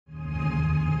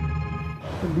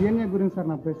DNA గురించి sir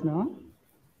నా ప్రశ్న.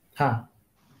 హా,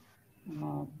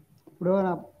 ఇప్పుడు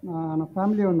నా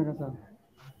ఫ్యామిలీ ఉంది కదా సార్.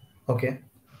 ఓకే.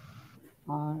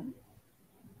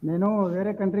 నేను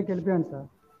వేరే కంట్రీకి వెళ్ళిపోయాను సార్.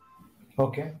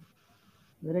 ఓకే.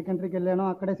 వేరే కంట్రీకి వెళ్ళాను,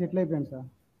 అక్కడే సెటిల్ అయిపోయాను సార్.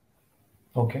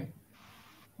 ఓకే.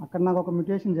 అక్కడ నాకు ఒక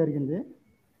మ్యుటేషన్ జరిగింది.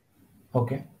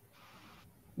 ఓకే.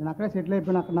 నేను అక్కడే సెటిల్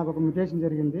అయిపోయాను, అక్కడ నాకు ఒక మ్యుటేషన్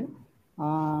జరిగింది.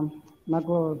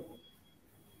 నాకు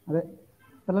అదే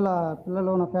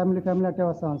పిల్లలు నా ఫ్యామిలీ అట్టే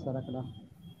వస్తాను సార్ అక్కడ.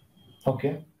 ఓకే.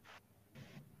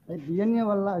 డిఎన్ఏ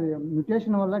వల్ల,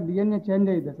 మ్యుటేషన్ వల్ల డిఎన్ఏ చేంజ్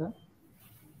అయ్యిద్దా సార్?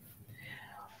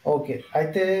 ఓకే,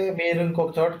 అయితే మీరు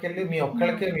ఇంకొక చోటుకి వెళ్ళి మీ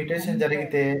ఒక్కళ్ళకే మ్యుటేషన్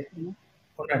జరిగితే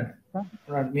ఉండండి.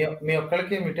 మీ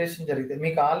ఒక్కళ్ళకే మ్యుటేషన్ జరిగితే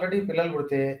మీకు ఆల్రెడీ పిల్లలు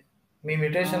పుడితే మీ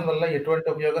మ్యుటేషన్ వల్ల ఎటువంటి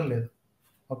ఉపయోగం లేదు.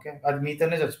 ఓకే, అది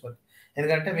మీతోనే చచ్చిపోతుంది.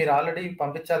 ఎందుకంటే మీరు ఆల్రెడీ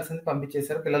పంపించాల్సింది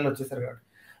పంపించేశారు, పిల్లలు వచ్చేసారు. కాబట్టి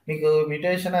మీకు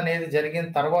మ్యుటేషన్ అనేది జరిగిన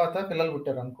తర్వాత పిల్లలు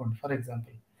పుట్టారు అనుకోండి ఫర్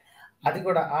ఎగ్జాంపుల్. అది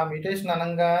కూడా ఆ మ్యుటేషన్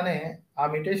అనగానే ఆ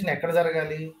మ్యుటేషన్ ఎక్కడ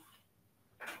జరగాలి?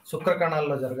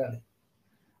 శుక్రకణాల్లో జరగాలి.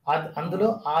 అందులో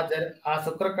ఆ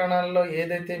శుక్రకణాల్లో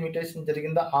ఏదైతే మ్యుటేషన్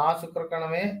జరిగిందో ఆ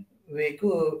శుక్రకణమే మీకు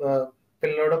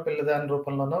పిల్లడో పిల్లదాని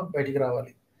రూపంలోనో బయటికి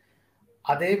రావాలి.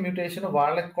 అదే మ్యుటేషన్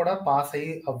వాళ్ళకి కూడా పాస్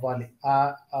అవ్వాలి. ఆ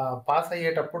పాస్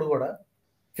అయ్యేటప్పుడు కూడా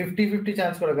 50-50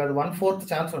 ఛాన్స్ కూడా కాదు, 1/4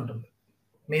 ఛాన్స్ ఉంటుంది.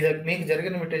 మీకు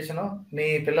జరిగిన మ్యుటేషన్ మీ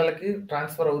పిల్లలకి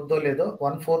ట్రాన్స్ఫర్ అవుద్దో లేదో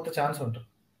 1/4 ఛాన్స్ ఉంటుంది.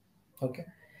 ఓకే,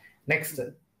 నెక్స్ట్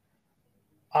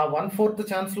ఆ 1/4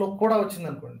 ఛాన్స్లో కూడా వచ్చింది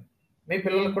అనుకోండి, మీ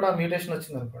పిల్లలకు కూడా మ్యూటేషన్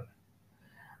వచ్చింది అనుకోండి,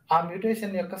 ఆ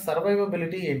మ్యూటేషన్ యొక్క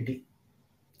సర్వైవబిలిటీ ఏంటి?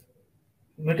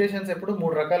 మ్యూటేషన్స్ ఎప్పుడు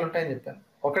 3 రకాలు ఉంటాయని చెప్పాను.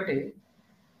 ఒకటి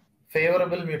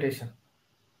ఫేవరబుల్ మ్యూటేషన్.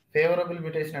 ఫేవరబుల్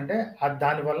మ్యూటేషన్ అంటే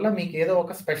దానివల్ల మీకు ఏదో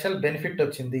ఒక స్పెషల్ బెనిఫిట్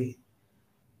వచ్చింది,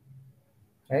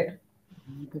 రైట్?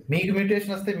 మీకు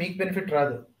మ్యూటేషన్ వస్తే మీకు బెనిఫిట్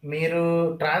రాదు, మీరు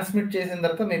ట్రాన్స్మిట్ చేసిన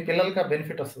తర్వాత మీ పిల్లలకి ఆ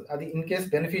బెనిఫిట్ వస్తుంది. అది ఇన్ కేస్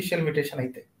బెనిఫిషియల్ మ్యూటేషన్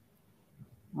అయితే.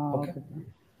 Okay,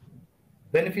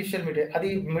 beneficial mutation. అది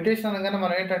మ్యూటేషన్ అనగానే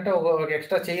మనం ఏంటంటే ఒక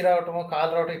ఎక్స్ట్రా చేయి రావటమో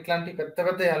కాలు రావటం ఇట్లాంటి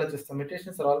పెద్ద ఆలోచిస్తాం.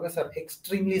 Mutations are always are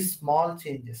extremely small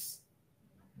changes.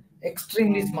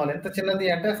 Extremely small. ఎంత చిన్నది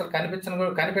అంటే అసలు కనిపెట్టిన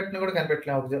కూడా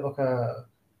కనిపెట్టలేము ఒక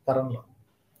తరంలో,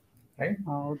 రైట్?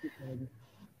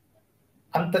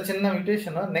 అంత చిన్న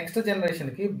మ్యూటేషన్ నెక్స్ట్ జనరేషన్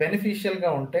కి బెనిఫిషియల్ గా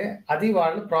ఉంటే అది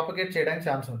వాళ్ళు ప్రాపగేట్ చేయడానికి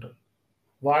ఛాన్స్ ఉంటుంది.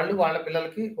 వాళ్ళ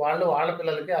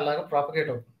పిల్లలకి అలాగే ప్రాపగేట్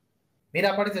అవుతుంది. మీరు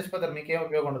అప్పటికి చచ్చిపోతారు, మీకేం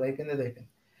ఉపయోగం ఉండదు, అయిపోయింది.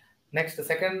 Next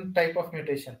second type of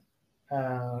mutation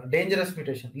dangerous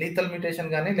mutation. Lethal mutation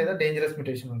కానీ లేదా డేంజరస్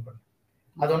మ్యూటేషన్ అనుకోండి.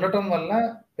 అది ఉండటం వల్ల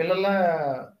పిల్లల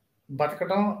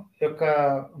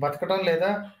బతకటం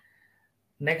లేదా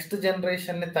నెక్స్ట్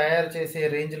జనరేషన్ ని తయారు చేసే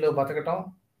రేంజ్ లో బతకటం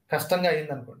కష్టంగా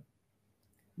అయింది అనుకోండి,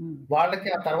 వాళ్ళకి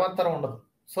ఆ తర్వాత తరం ఉండదు.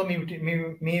 సో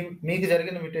మీకు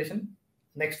జరిగిన మ్యూటేషన్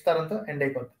నెక్స్ట్ తరంతో ఎండ్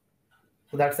అయిపోతుంది.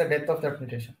 So that's the death of that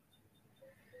mutation.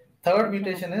 Third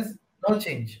mutation is no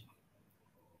change.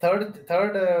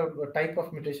 Third type of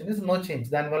mutation is no change.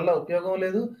 దానివల్ల ఉపయోగం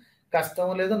లేదు,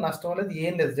 కష్టం లేదు, నష్టం లేదు,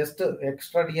 ఏం లేదు. జస్ట్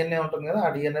ఎక్స్ట్రా డిఎన్ఏ ఉంటుంది కదా, ఆ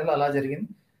డిఎన్ఏలో అలా జరిగింది,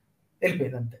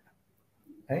 వెళ్ళిపోయింది అంతే.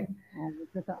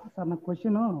 సార్ నా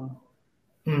క్వశ్చన్,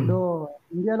 ఇప్పుడు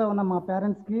ఇండియాలో ఉన్న మా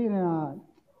పేరెంట్స్ కి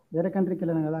వేరే కంట్రీకి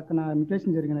వెళ్ళాను కదా, అక్కడ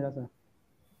మ్యూటేషన్ జరిగింది కదా సార్.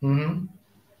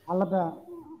 వాళ్ళ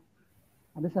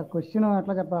అదే సార్ క్వశ్చన్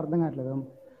ఎట్లా చెప్పాలి అర్థం కావట్లేదు.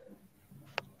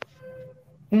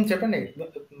 చెప్పండి.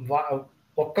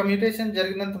 ఒక్క మ్యూటేషన్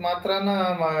జరిగినంత మాత్రాన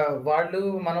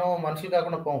మనం మనుషులు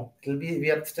కాకుండా పోం.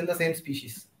 We are still the same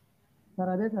species.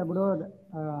 Sir అదే సార్, ఇప్పుడు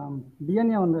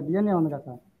డిఎన్ఏ ఉంది కదా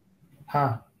సార్.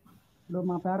 ఇప్పుడు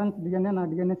మా పేరెంట్స్ డిఎన్ఏ నా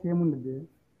డిఎన్ఏ సేమ్ ఉంటుంది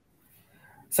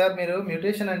సార్. మీరు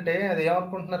మ్యూటేషన్ అంటే అది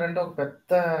ఏమనుకుంటున్నారంటే ఒక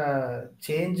పెద్ద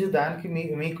చేంజ్, దానికి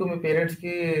మీకు మీ పేరెంట్స్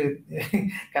కి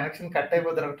connection cut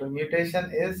అయిపోతున్నట్టు. Mutation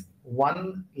is 1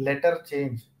 letter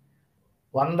change.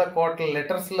 100 కోట్ల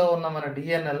లెటర్స్ లో ఉన్న మన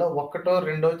డిఎన్ఏలో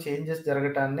 1-2 చేంజెస్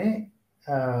జరగటాన్ని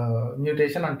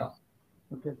మ్యూటేషన్ అంటాం.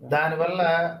 దానివల్ల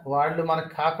వాళ్ళు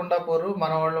మనకు కాకుండా పోరు,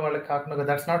 మన వాళ్ళకి కాకుండా.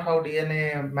 That's not how DNA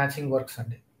matching works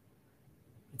అండి.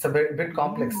 It's bit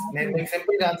complex. నేను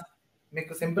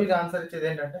మీకు సింపుల్ గా ఆన్సర్ ఇచ్చేది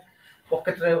ఏంటంటే,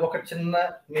 ఒక చిన్న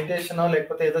మ్యూటేషన్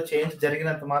లేకపోతే ఏదో చేంజ్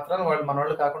జరిగినంత మాత్రాన వాళ్ళు మన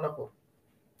వాళ్ళు కాకుండా పోరు.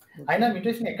 అయినా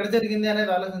మ్యూటేషన్ ఎక్కడ జరిగింది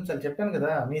అనేది ఆలోచించాలి. చెప్పాను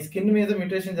కదా, మీ స్కిన్ మీద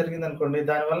మ్యూటేషన్ జరిగింది అనుకోండి,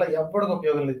 దానివల్ల ఎవ్వడికి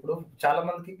ఉపయోగం లేదు. ఇప్పుడు చాలా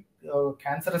మందికి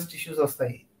క్యాన్సరస్ టిష్యూస్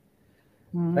వస్తాయి,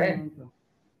 రైట్?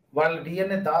 వాళ్ళ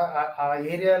డిఎన్ఏ ఆ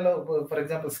ఏరియాలో, ఫర్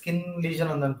ఎగ్జాంపుల్ స్కిన్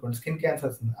లీజన్ ఉంది అనుకోండి, స్కిన్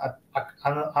క్యాన్సర్స్ ఉంది,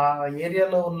 ఆ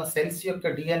ఏరియాలో ఉన్న సెల్స్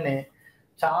యొక్క డిఎన్ఏ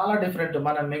చాలా డిఫరెంట్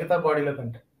మన మిగతా బాడీలో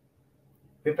కంటే.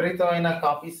 విపరీతమైన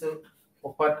కాపీస్,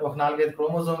 ఒక 4-5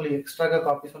 క్రోమోజోమ్లు ఎక్స్ట్రాగా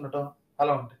కాపీస్ ఉండటం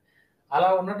అలా ఉంటాయి. అలా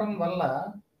ఉండటం వల్ల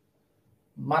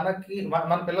మన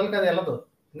పిల్లలకి అది వెళ్ళదు.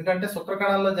 ఎందుకంటే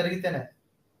శుక్రకణాల్లో జరిగితేనే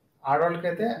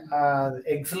ఆడవాళ్ళకైతే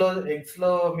ఎగ్స్ లో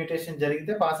మ్యూటేషన్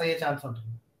జరిగితే పాస్ అయ్యే ఛాన్స్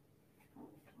ఉంటుంది.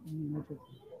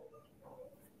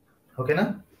 ఓకేనా?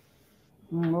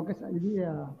 Okay sir. ఇది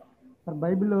సార్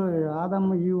బైబిల్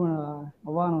ఆదాము ఈవ్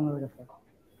అవ్వ అని ఉన్నది కదా సార్.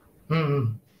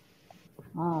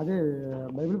 అదే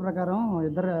బైబిల్ ప్రకారం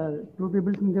ఇద్దరు 2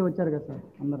 పీపుల్స్ నుంచే వచ్చారు కదా సార్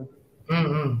అందరు.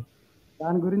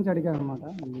 దాని గురించి అడిగాను అనమాట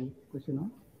ఈ క్వశ్చన్.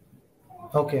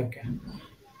 ఓకే ఓకే,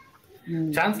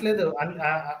 ఛాన్స్ లేదు.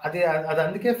 అది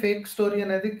అందుకే ఫేక్ స్టోరీ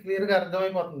అనేది క్లియర్ గా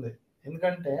అర్థమైపోతుంది.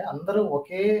 ఎందుకంటే అందరూ ఒక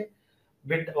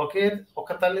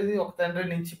తల్లిది ఒక తండ్రి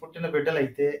నుంచి పుట్టిన బిడ్డలు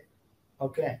అయితే,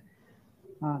 ఓకే,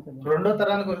 రెండో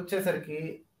తరానికి వచ్చేసరికి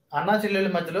అన్నా చెల్లెళ్ళ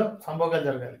మధ్యలో సంభోగాలు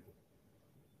జరగాలి.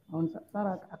 అవును సార్. సార్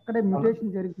అక్కడే మ్యూటేషన్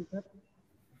జరిగింది సార్.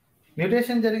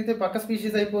 మ్యూటేషన్ జరిగితే పక్క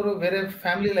స్పీషీస్ అయిపోరు, వేరే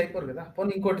ఫ్యామిలీలు అయిపోరు కదా.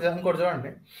 పోనీ ఇంకోటి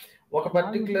చూడండి, ఒక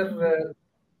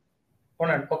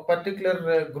పర్టికులర్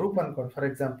గ్రూప్ అనుకోండి. ఫర్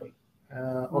ఎగ్జాంపుల్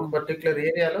ఒక పర్టికులర్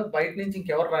ఏరియాలో బయట నుంచి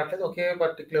ఇంకెవరు రావట్లేదు, ఒకే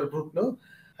పర్టికులర్ గ్రూప్ లో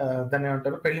దాన్ని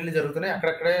ఏమంటారు పెళ్లిళ్ళు జరుగుతున్నాయి,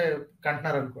 అక్కడక్కడే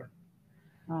కంటున్నారు అనుకోండి.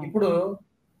 ఇప్పుడు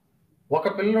ఒక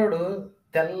పిల్లోడు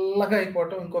తెల్లగా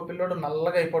అయిపోవటం, ఇంకో పిల్లోడు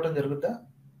నల్లగా అయిపోవటం జరుగుద్దా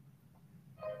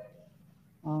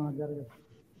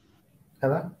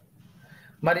కదా?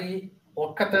 మరి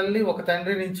ఒక్క తల్లి ఒక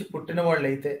తండ్రి నుంచి పుట్టిన వాళ్ళు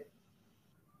అయితే,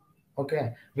 ఓకే,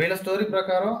 వీళ్ళ స్టోరీ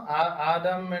ప్రకారం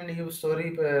ఆదమ్ అండ్ ఈవ్ స్టోరీ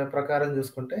ప్రకారం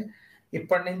చూసుకుంటే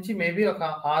ఇప్పటి నుంచి మేబీ ఒక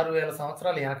 6000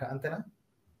 సంవత్సరాలు వెనక, అంతేనా?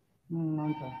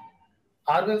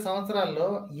 6000 సంవత్సరాల్లో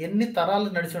ఎన్ని తరాలు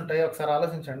నడిచి ఉంటాయో ఒకసారి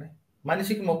ఆలోచించండి.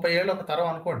 మనిషికి 30 ఏళ్ళు ఒక తరం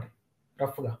అనుకోండి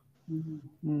రఫ్గా.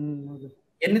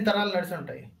 ఎన్ని తరాలు నడిచి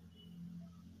ఉంటాయి?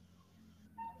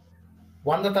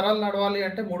 100 తరాలు నడవాలి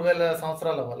అంటే 3000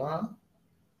 సంవత్సరాలు అవ్వాలా?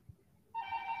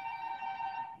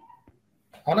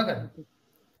 అవునా కదా?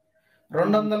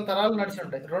 200 తరాలు నడిచి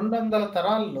ఉంటాయి. 200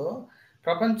 తరాల్లో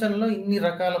ప్రపంచంలో ఇన్ని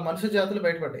రకాల మనుషు జాతులు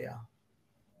బయటపడ్డాయా?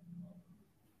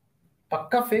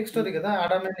 పక్కా ఫేక్ స్టోరీ కదా.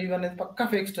 ఆడమ్ అండ్ ఈవ్ అనేది పక్కా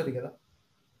ఫేక్ స్టోరీ కదా.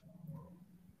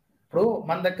 ఇప్పుడు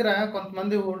మన దగ్గర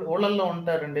కొంతమంది ఊళ్ళల్లో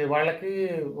ఉంటారండి,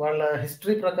 వాళ్ళ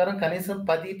హిస్టరీ ప్రకారం కనీసం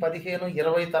 10, 15,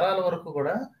 20 తరాల వరకు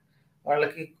కూడా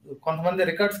వాళ్ళకి కొంతమంది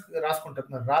రికార్డ్స్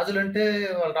రాసుకుంటున్నారు. రాజులు అంటే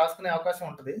వాళ్ళు రాసుకునే అవకాశం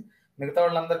ఉంటుంది, మిగతా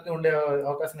వాళ్ళందరికీ ఉండే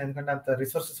అవకాశం, ఎందుకంటే అంత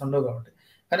రిసోర్సెస్ ఉండవు కాబట్టి.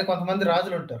 కానీ కొంతమంది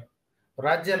రాజులు ఉంటారు,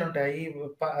 రాజ్యాలు ఉంటాయి. ఈ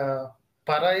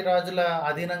పరాయి రాజుల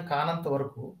అధీనం కానంత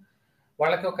వరకు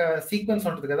వాళ్ళకి ఒక సీక్వెన్స్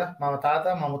ఉంటుంది కదా. మా తాత,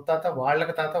 మా ముత్తాత,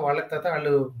 వాళ్ళకి తాత,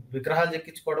 వాళ్ళు విగ్రహాలు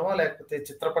చెక్కించుకోవడమో లేకపోతే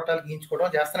చిత్రపటాలు గీయించుకోవడమో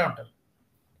చేస్తూనే ఉంటారు.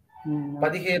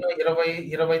 15,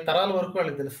 20 తరాల వరకు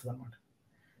వాళ్ళకి తెలుస్తుంది అనమాట.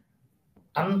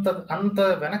 అంత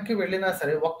వెనక్కి వెళ్ళినా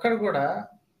సరే ఒక్కడు కూడా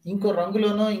ఇంకో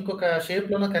రంగులోనో ఇంకొక షేప్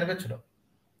లోనో కనిపించడం.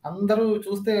 అందరూ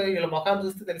చూస్తే వీళ్ళ ముఖాలు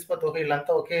చూస్తే తెలిసిపోతుంది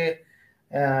వీళ్ళంతా ఒకే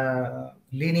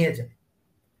లీనియేజ్ అని.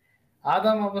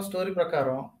 ఆదాం అవ్వ స్టోరీ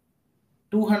ప్రకారం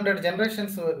 200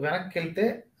 జనరేషన్స్ వెనక్కి వెళ్తే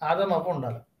ఆదాం అవ్వ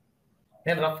ఉండాలి.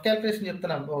 నేను రఫ్ క్యాల్కులేషన్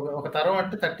చెప్తున్నాను. ఒక తరం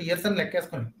అంటే 30 years అని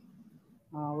లెక్కేసుకుని,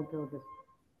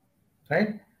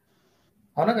 రైట్?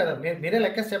 అవునా కదా? మీరే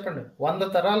లెక్కేసి చెప్పండి. 100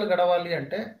 తరాలు గడవాలి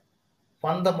అంటే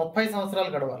 130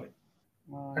 సంవత్సరాలు గడవాలి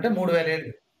అంటే 3000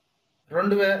 ఏళ్ళు.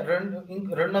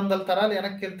 200 తరాలు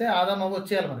వెనక్కి వెళ్తే ఆదాం అవ్వ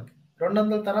వచ్చేయాలి మనకి.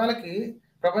 200 తరాలకి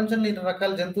ప్రపంచంలో ఇన్ని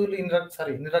రకాల జంతువులు,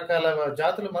 ఇన్ని రకాల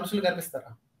జాతులు, మనుషులు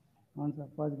కనిపిస్తారా?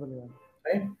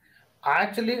 రైట్.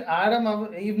 యాక్చువల్లీ ఆడమ్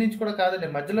ఈవ్ నుంచి కూడా కాదండి,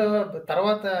 మధ్యలో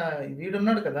తర్వాత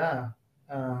వీడున్నాడు కదా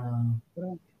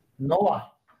నోవా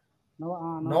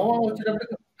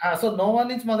వచ్చేటప్పటికి. సో నోవా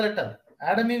నుంచి మొదలెట్టాలి,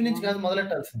 ఆడమ్ ఈవ్ నుంచి కాదు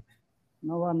మొదలెట్టాల్సింది.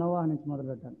 నోవా నుంచి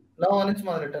మొదలెట్టాలి.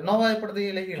 నోవా ఎప్పటిది?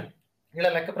 ఇలా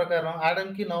లెక్క ప్రకారం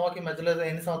ఆడమ్కి నోవాకి మధ్యలో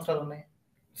ఎన్ని సంవత్సరాలు ఉన్నాయి?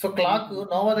 సో క్లాక్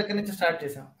నోవా దగ్గర నుంచి స్టార్ట్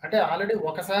చేసాం అంటే ఆల్రెడీ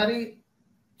ఒకసారి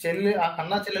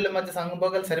అన్నా చెల్లెల మధ్య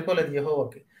సంభోగాలు సరిపోలేదు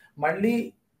యెహోవాకి. మళ్ళీ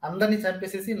అందరినీ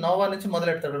చంపేసేసి నోవా నుంచి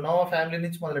మొదలెడతాడు, నోవా ఫ్యామిలీ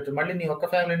నుంచి మొదలెడతాడు. మళ్ళీ నీ ఒక్క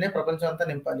ఫ్యామిలీనే ప్రపంచం అంతా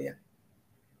నింపాలి అని.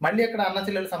 మళ్ళీ అక్కడ అన్న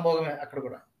చెల్లెల సంభోగమే అక్కడ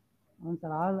కూడా.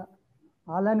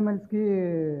 ఆల్ యానిమల్స్ కి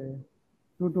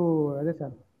అదే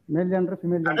sir, male gender,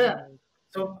 female gender.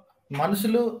 So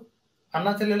మనుషులు అన్న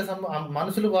చెల్లెల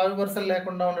మనుషులు వాయు వరుసలు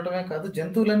లేకుండా ఉండటమే కాదు,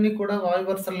 జంతువులన్నీ కూడా వాయు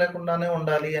వరుసలు లేకుండానే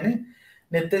ఉండాలి అని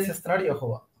నిర్దేశిస్తున్నాడు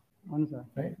యెహోవా. అవును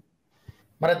సార్.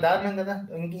 మరి దారుణం కదా.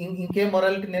 ఇంకేం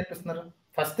మొరాలిటీ నేర్పిస్తున్నారు?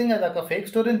 ఫస్ట్ థింగ్ అది ఒక ఫేక్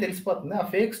స్టోరీ అని తెలిసిపోతుంది. ఆ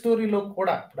ఫేక్ స్టోరీలో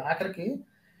కూడా ఇప్పుడు ఆఖరికి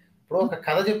ఇప్పుడు ఒక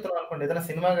కథ చెప్తున్నాం అనుకోండి, ఏదైనా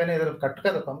సినిమా కానీ ఏదైనా కట్టు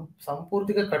కథ,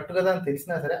 సంపూర్తిగా కట్టు కథ అని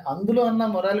తెలిసినా సరే అందులో అన్న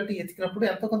మొరాలిటీ ఎతికినప్పుడు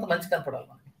ఎంతో కొంత మంచి కనపడాలి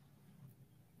మనకి.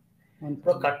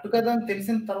 ఇప్పుడు కట్టు కథ అని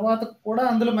తెలిసిన తర్వాత కూడా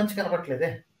అందులో మంచి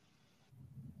కనపడలేదే.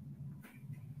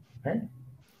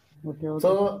 సో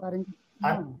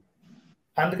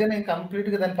అందుకని కంప్లీట్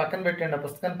గా దాన్ని పక్కన పెట్టండి, ఆ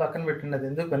పుస్తకాన్ని పక్కన పెట్టండి. అది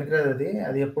ఎందుకు పనికిరాదు.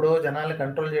 అది ఎప్పుడో జనాల్ని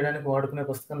కంట్రోల్ చేయడానికి వాడుకునే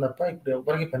పుస్తకం తప్ప ఇప్పుడు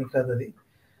ఎవరికి పనికిరాదు. అది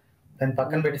దాన్ని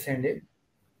పక్కన పెట్టేసేయండి.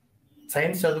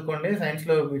 సైన్స్ చదువుకోండి.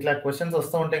 సైన్స్‌లో ఇట్లా క్వెషన్స్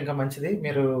వస్తూ ఉంటే ఇంకా మంచిది.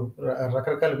 మీరు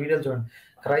రకరకాల వీడియోలు చూడండి.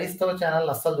 క్రైస్తవ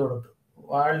ఛానల్ అస్సలు చూడొద్దు.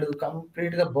 వాళ్ళు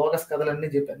కంప్లీట్‌గా బోగస్ కథలన్నీ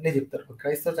అన్నీ చెప్తారు.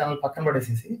 క్రైస్తవ ఛానల్ పక్కన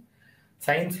పడేసేసి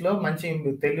సైన్స్‌లో మంచి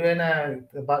తెలివైన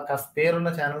కాస్త పేరున్న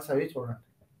ఛానల్స్ అవి చూడండి.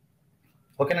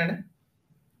 ఓకేనండి?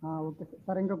 Okay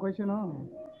sir. ఇంకో క్వశ్చను.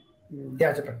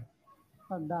 చెప్పండి.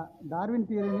 డార్విన్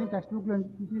థియరీని టెక్స్ట్ బుక్‌లో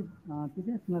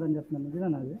తీసేస్తున్నారని చెప్తున్నారు.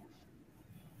 నిజమేనా అది?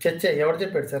 చర్చ ఎవరు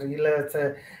చెప్పాడు సార్?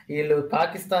 వీళ్ళు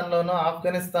పాకిస్తాన్‌లోనో,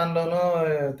 ఆఫ్ఘనిస్తాన్‌లోనో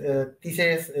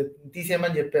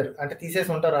తీసేయమని చెప్పారు. అంటే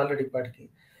తీసేసి ఉంటారు ఆల్రెడీ ఇప్పటికి.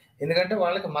 ఎందుకంటే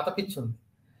వాళ్ళకి మత పిచ్చి ఉంది.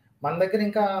 మన దగ్గర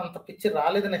ఇంకా అంత పిచ్చి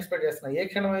రాలేదని ఎక్స్పెక్ట్ చేస్తున్నా. ఏ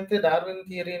క్షణం అయితే డార్విన్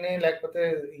థియరీని లేకపోతే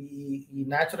ఈ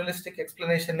న్యాచురలిస్టిక్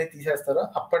ఎక్స్ప్లెనేషన్ని తీసేస్తారో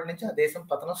అప్పటి నుంచి ఆ దేశం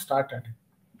పతనం స్టార్ట్ అండి.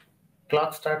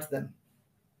 Clock starts then.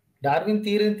 డార్విన్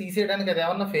థియరీని తీసేయడానికి అది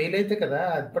ఏమన్నా ఫెయిల్ అయితే కదా,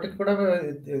 అప్పటికి కూడా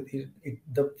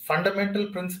the fundamental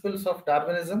principles of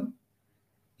Darwinism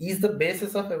is the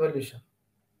basis of evolution.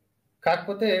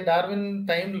 కాకపోతే డార్విన్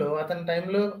అతని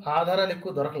టైంలో ఆధారాలు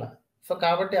ఎక్కువ దొరకల. సో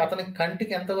కాబట్టి అతని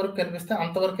కంటికి ఎంతవరకు కనిపిస్తే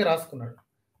అంతవరకే రాసుకున్నాడు.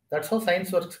 దట్స్ హౌ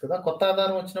సైన్స్ వర్క్స్ కదా. కొత్త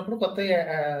ఆధారం వచ్చినప్పుడు కొత్త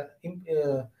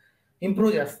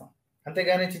ఇంప్రూవ్ చేస్తాం.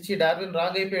 అంతేగాని చిచ్చి డార్విన్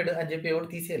రాంగ్ అయిపోయాడు అని చెప్పి ఎవరు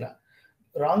తీసేలా.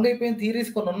 రాంగ్ అయిపోయిన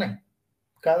థియరీస్ కొన్ని ఉన్నాయి,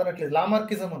 కాదనట్లేదు.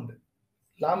 లామార్కిజం ఉంది.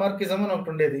 లామార్కిజం అని ఒకటి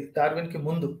ఉండేది డార్విన్కి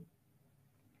ముందు.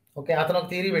 ఓకే, అతను ఒక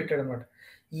థియరీ పెట్టాడు అనమాట.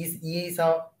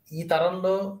 ఈ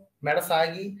తరంలో మెడ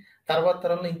సాగి, తర్వాత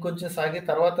తరంలో ఇంకొంచెం సాగి,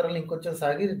 తర్వాత తరంలో ఇంకొంచెం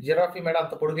సాగి జిరాఫీ మెడ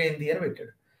అంత పొడుగైంది అని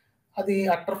పెట్టాడు. అది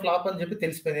అట్టర్ ఫ్లాప్ అని చెప్పి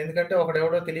తెలిసిపోయింది. ఎందుకంటే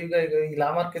ఒకడెవడో తెలివిగా ఈ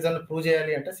లామార్కిజాన్ని ప్రూవ్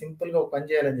చేయాలి అంటే సింపుల్గా ఒక పని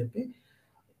చేయాలని చెప్పి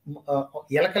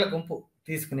ఎలకల గుంపు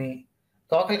తీసుకుని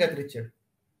తోకలు కత్తిరించాడు.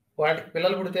 వాటికి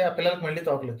పిల్లలు పుడితే ఆ పిల్లలకు మళ్ళీ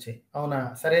తోకలు వచ్చాయి. అవునా,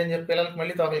 సరే అని చెప్పి పిల్లలకు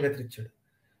మళ్ళీ తోకలు కత్తిరించాడు.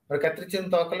 మరి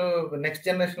కత్తిరించిన తోకలు నెక్స్ట్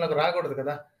జనరేషన్లోకి రాకూడదు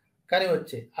కదా, కానీ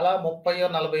వచ్చాయి. అలా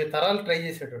 30-40 తరాలు ట్రై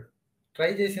చేసాడు.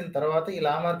 ట్రై చేసిన తర్వాత ఈ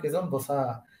లామార్కిజం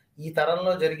ఈ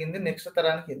తరంలో జరిగింది నెక్స్ట్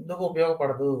తరానికి ఎందుకు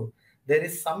ఉపయోగపడదు, there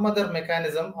is some other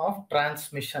mechanism of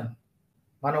transmission.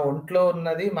 మన ఒంట్లో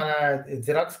ఉన్నది, మన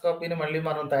జిరాక్స్ కాపీని మళ్ళీ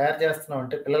మనం తయారు చేస్తున్నాం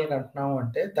అంటే, పిల్లలకి అంటున్నాము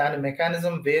అంటే దాని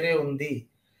మెకానిజం వేరే ఉంది.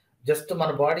 జస్ట్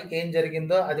మన బాడీకి ఏం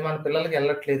జరిగిందో అది మన పిల్లలకి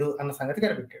వెళ్ళట్లేదు అన్న సంగతి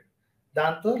కనిపెట్టాడు.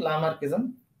 దాంతో లామార్కిజం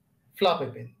ఫ్లాప్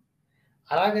అయిపోయింది.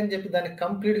 అలాగని చెప్పి దాన్ని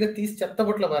కంప్లీట్గా తీసి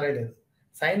చెత్తబుట్లో పారేయలేదు.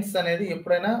 సైన్స్ అనేది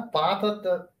ఎప్పుడైనా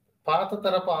పాత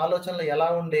తరపు ఆలోచనలు ఎలా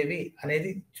ఉండేవి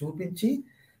అనేది చూపించి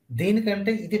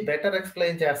దీనికంటే ఇది బెటర్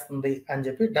ఎక్స్ప్లెయిన్ చేస్తుంది అని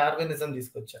చెప్పి డార్వినిజం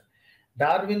తీసుకొచ్చారు.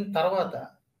 డార్విన్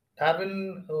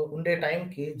ఉండే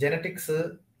టైంకి జెనెటిక్స్,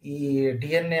 ఈ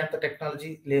డిఎన్ఏ అంత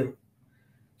టెక్నాలజీ లేవు.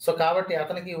 సో కాబట్టి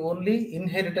అతనికి only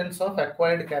inheritance of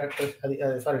acquired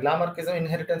characteristics, Lamarckism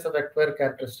inheritance of acquired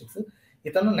characteristics.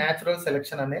 ఇతను న్యాచురల్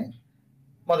సెలెక్షన్ అనే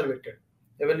మొదలుపెట్టాడు,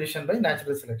 ఎవల్యూషన్ బై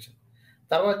న్యాచురల్ సెలెక్షన్.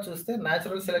 తర్వాత చూస్తే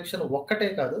న్యాచురల్ సెలెక్షన్ ఒక్కటే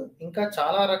కాదు, ఇంకా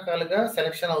చాలా రకాలుగా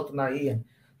సెలెక్షన్ అవుతున్నాయి అని.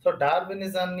 సో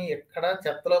డార్వినిజాన్ని ఎక్కడా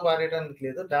చెత్తలో పారేయడానికి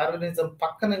లేదు. డార్వినిజం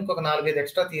పక్కన ఇంకొక 4-5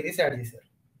 ఎక్స్ట్రా థియరీస్ యాడ్ చేశారు.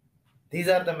 These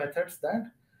are the methods that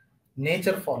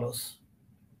nature follows.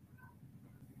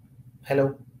 Hello,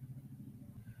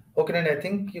 ఓకేనండి. I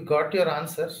think you got your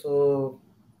answer. So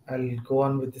I will go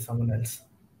on with someone else.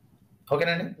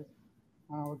 ఓకేనండి,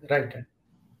 రైట్ అండి.